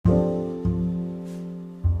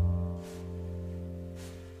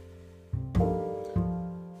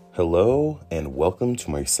Hello and welcome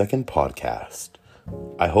to my second podcast.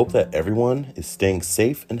 I hope that everyone is staying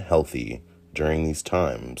safe and healthy during these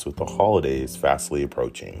times with the holidays fastly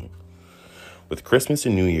approaching. With Christmas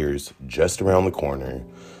and New Year's just around the corner,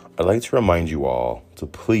 I'd like to remind you all to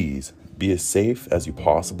please be as safe as you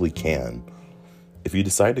possibly can. If you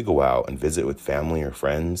decide to go out and visit with family or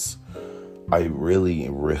friends, I really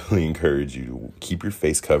encourage you to keep your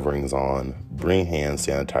face coverings on, bring hand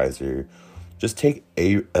sanitizer, just take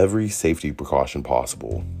every safety precaution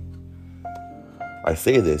possible. I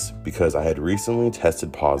say this because I had recently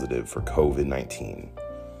tested positive for COVID-19.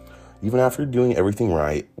 Even after doing everything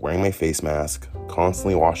right, wearing my face mask,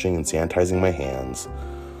 constantly washing and sanitizing my hands,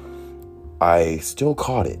 I still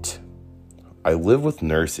caught it. I live with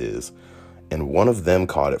nurses, and one of them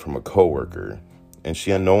caught it from a coworker, and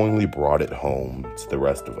she unknowingly brought it home to the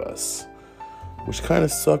rest of us. Which kind of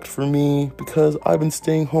sucked for me because I've been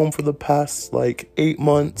staying home for the past 8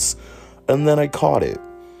 months and then I caught it.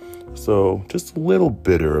 So just a little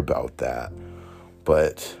bitter about that.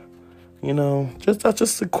 But, that's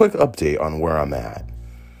just a quick update on where I'm at.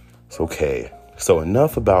 It's okay. So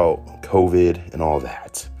enough about COVID and all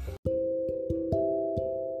that.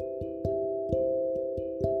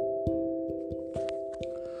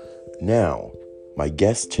 Now, my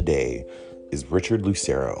guest today is Richard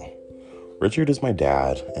Lucero. Richard is my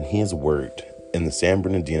dad, and he has worked in the San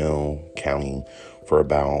Bernardino County for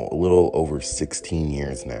about a little over 16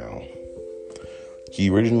 years now. He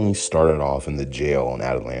originally started off in the jail in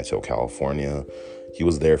Adelanto, California. He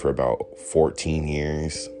was there for about 14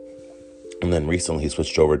 years. And then recently he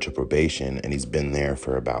switched over to probation, and he's been there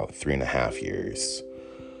for about 3.5 years.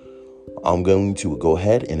 I'm going to go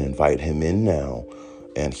ahead and invite him in now,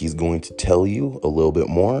 and he's going to tell you a little bit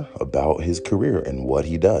more about his career and what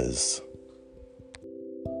he does.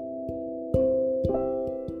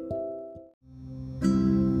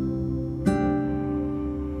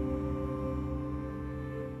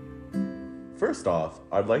 First off,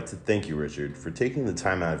 I'd like to thank you, Richard, for taking the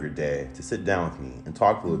time out of your day to sit down with me and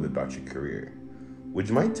talk a little bit about your career. Would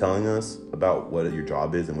you mind telling us about what your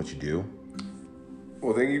job is and what you do?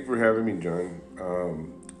 Well, thank you for having me, John.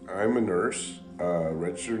 I'm a nurse,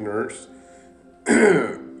 registered nurse.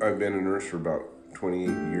 I've been a nurse for about 28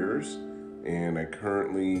 years, and I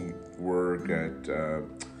currently work at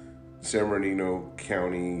San Bernardino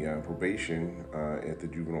County probation at the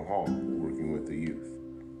juvenile hall, working with the youth.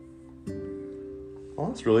 Oh,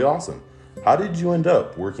 that's really awesome. How did you end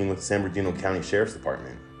up working with the San Bernardino County Sheriff's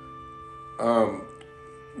Department?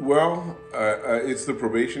 It's the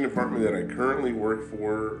probation department that I currently work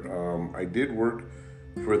for. I did work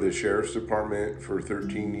for the Sheriff's Department for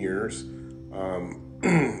 13 years.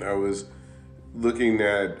 I was looking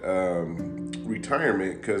at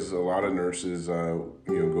retirement because a lot of nurses,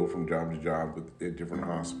 go from job to job at different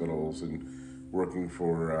hospitals and working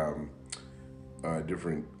for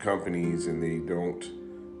different companies, and they don't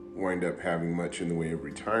wind up having much in the way of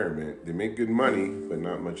retirement. They make good money, but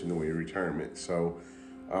not much in the way of retirement. So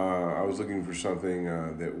I was looking for something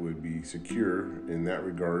that would be secure in that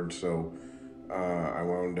regard. So I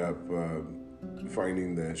wound up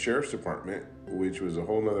finding the Sheriff's Department, which was a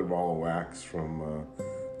whole nother ball of wax from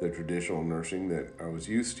the traditional nursing that I was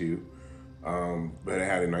used to. But I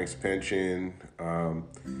had a nice pension,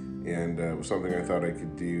 and it was something I thought I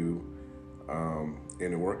could do.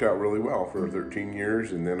 And it worked out really well for 13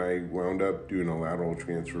 years, and then I wound up doing a lateral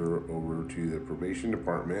transfer over to the probation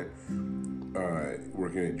department,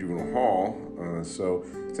 working at juvenile hall. So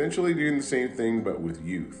essentially doing the same thing, but with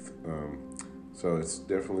youth. So it's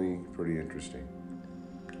definitely pretty interesting.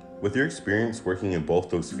 With your experience working in both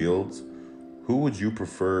those fields, who would you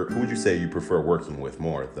say you prefer working with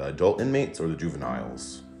more, the adult inmates or the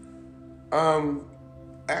juveniles?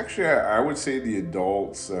 Actually, I would say the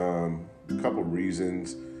adults. A couple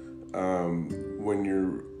reasons. When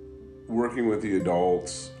you're working with the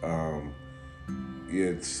adults,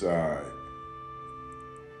 it's a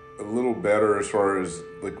little better as far as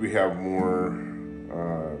we have more.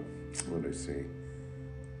 What did I say?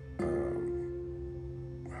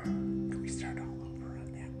 Can we start all over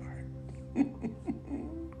on that part?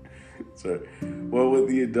 So, with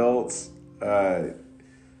the adults,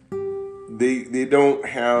 they don't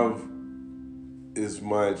have as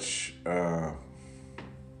much.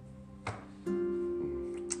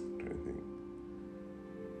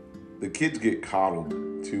 The kids get coddled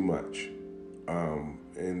too much,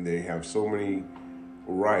 and they have so many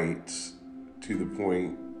rights to the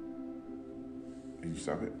point. Did you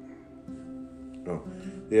stop it? No,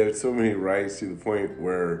 they have so many rights to the point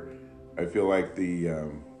where I feel like the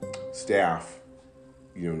staff,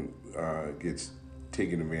 gets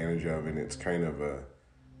taken advantage of, and it's kind of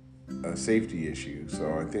a safety issue.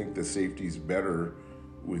 So I think the safety's better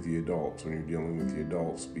with the adults when you're dealing with the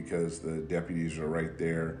adults because the deputies are right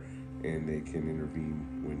there and they can intervene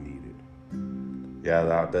when needed. Yeah,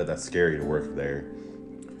 I bet that's scary to work there.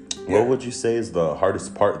 Yeah. What would you say is the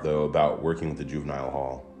hardest part, though, about working with the juvenile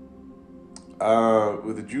hall?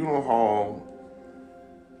 With the juvenile hall,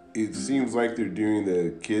 it seems like they're doing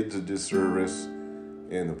the kids a disservice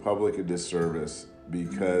and the public a disservice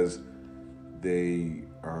because they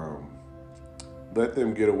let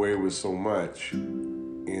them get away with so much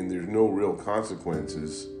and there's no real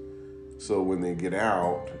consequences. So when they get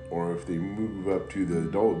out or if they move up to the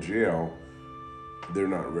adult jail, they're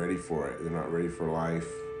not ready for it. They're not ready for life.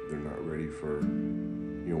 They're not ready for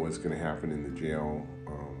what's going to happen in the jail.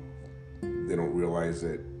 They don't realize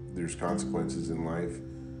that there's consequences in life.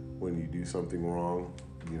 When you do something wrong,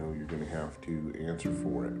 you're going to have to answer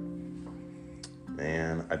for it.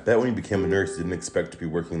 Man, I bet when you became a nurse, you didn't expect to be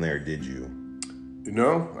working there, did you?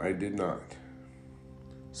 No, I did not.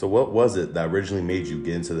 So what was it that originally made you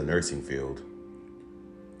get into the nursing field?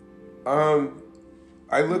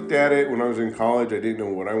 I looked at it when I was in college. I didn't know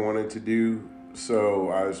what I wanted to do. So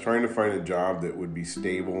I was trying to find a job that would be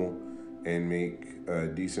stable and make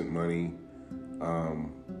decent money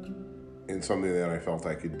and something that I felt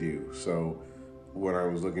I could do. So when I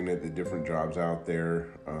was looking at the different jobs out there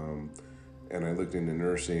and I looked into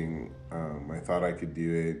nursing, I thought I could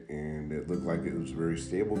do it, and it looked like it was a very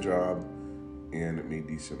stable job and it made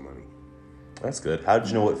decent money. That's good. How did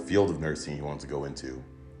you know what field of nursing you wanted to go into?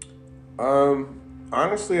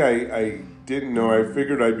 Honestly, I didn't know. I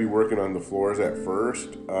figured I'd be working on the floors at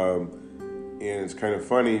first. And it's kind of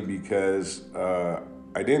funny because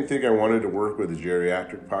I didn't think I wanted to work with the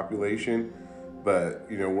geriatric population, but,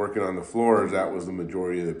 working on the floors, that was the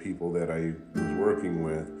majority of the people that I was working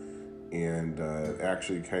with, and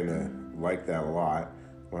actually kind of liked that a lot.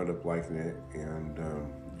 Wound up liking it and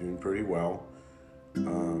doing pretty well.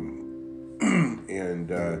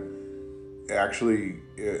 Actually,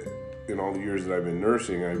 in all the years that I've been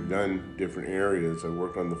nursing, I've done different areas. I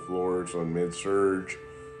worked on the floors, on med-surg,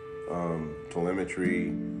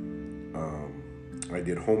 telemetry. I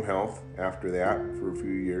did home health after that for a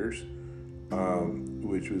few years,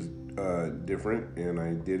 which was different, and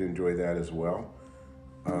I did enjoy that as well.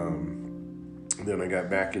 Then I got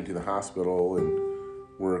back into the hospital and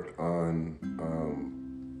worked on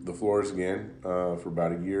the floors again for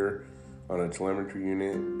about a year on a telemetry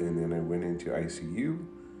unit, and then I went into ICU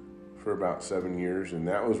for about 7 years, and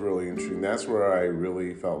that was really interesting. That's where I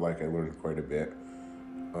really felt like I learned quite a bit.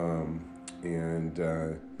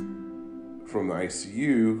 From the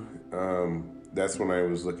ICU, that's when I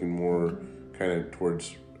was looking more kind of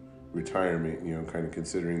towards retirement, kind of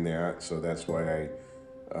considering that. So that's why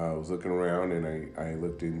I was looking around, and I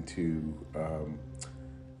looked into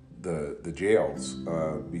the jails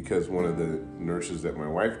because one of the nurses that my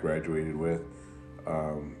wife graduated with,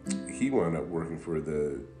 he wound up working for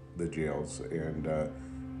the jails, and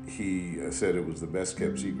he said it was the best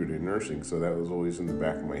kept secret in nursing, so that was always in the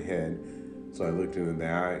back of my head. So I looked into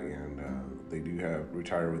that, and they do have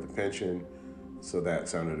retire with a pension, so that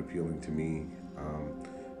sounded appealing to me.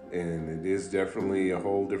 And it is definitely a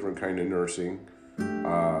whole different kind of nursing,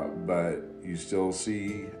 but you still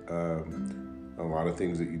see a lot of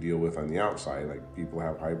things that you deal with on the outside, like people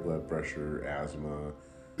have high blood pressure, asthma,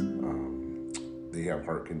 they have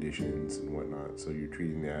heart conditions and whatnot, so you're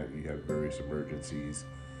treating that. You have various emergencies,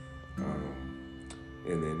 and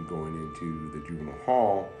then going into the juvenile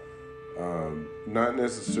hall, not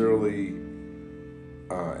necessarily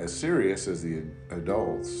as serious as the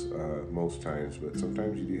adults most times, but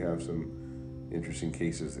sometimes you do have some interesting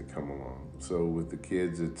cases that come along. So with the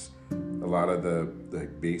kids, it's a lot of the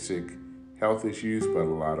basic health issues, but a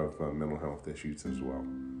lot of mental health issues as well.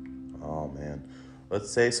 Oh, man. Let's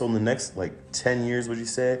say, so in the next, 10 years, would you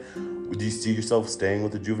say, would you see yourself staying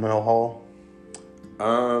with the juvenile hall?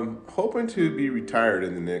 Hoping to be retired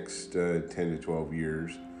in the next 10 to 12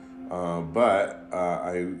 years. But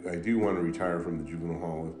I do want to retire from the juvenile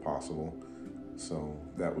hall if possible. So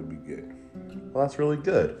that would be good. Well, that's really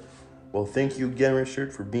good. Well, thank you again,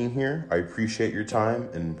 Richard, for being here. I appreciate your time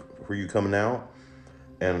and for you coming out.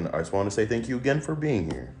 And I just want to say thank you again for being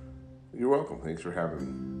here. You're welcome. Thanks for having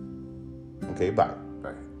me. Okay, bye.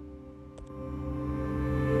 Bye.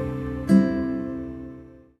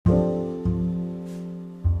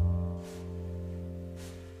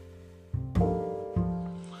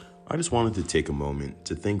 I just wanted to take a moment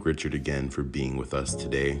to thank Richard again for being with us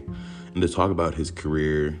today and to talk about his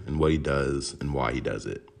career and what he does and why he does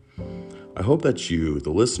it. I hope that you,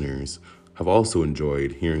 the listeners, have also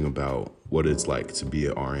enjoyed hearing about what it's like to be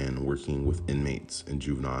an RN working with inmates and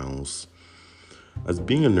juveniles. As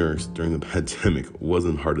being a nurse during the pandemic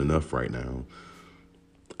wasn't hard enough right now,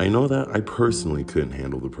 I know that I personally couldn't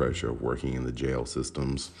handle the pressure of working in the jail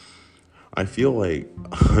systems. I feel like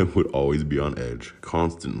I would always be on edge,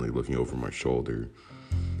 constantly looking over my shoulder.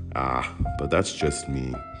 But that's just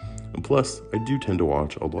me. And plus, I do tend to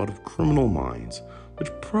watch a lot of Criminal Minds, which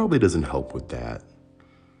probably doesn't help with that.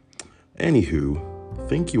 Anywho,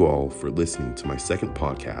 thank you all for listening to my second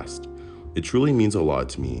podcast. It truly means a lot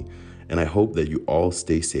to me, and I hope that you all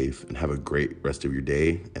stay safe and have a great rest of your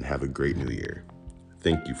day and have a great new year.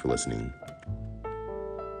 Thank you for listening.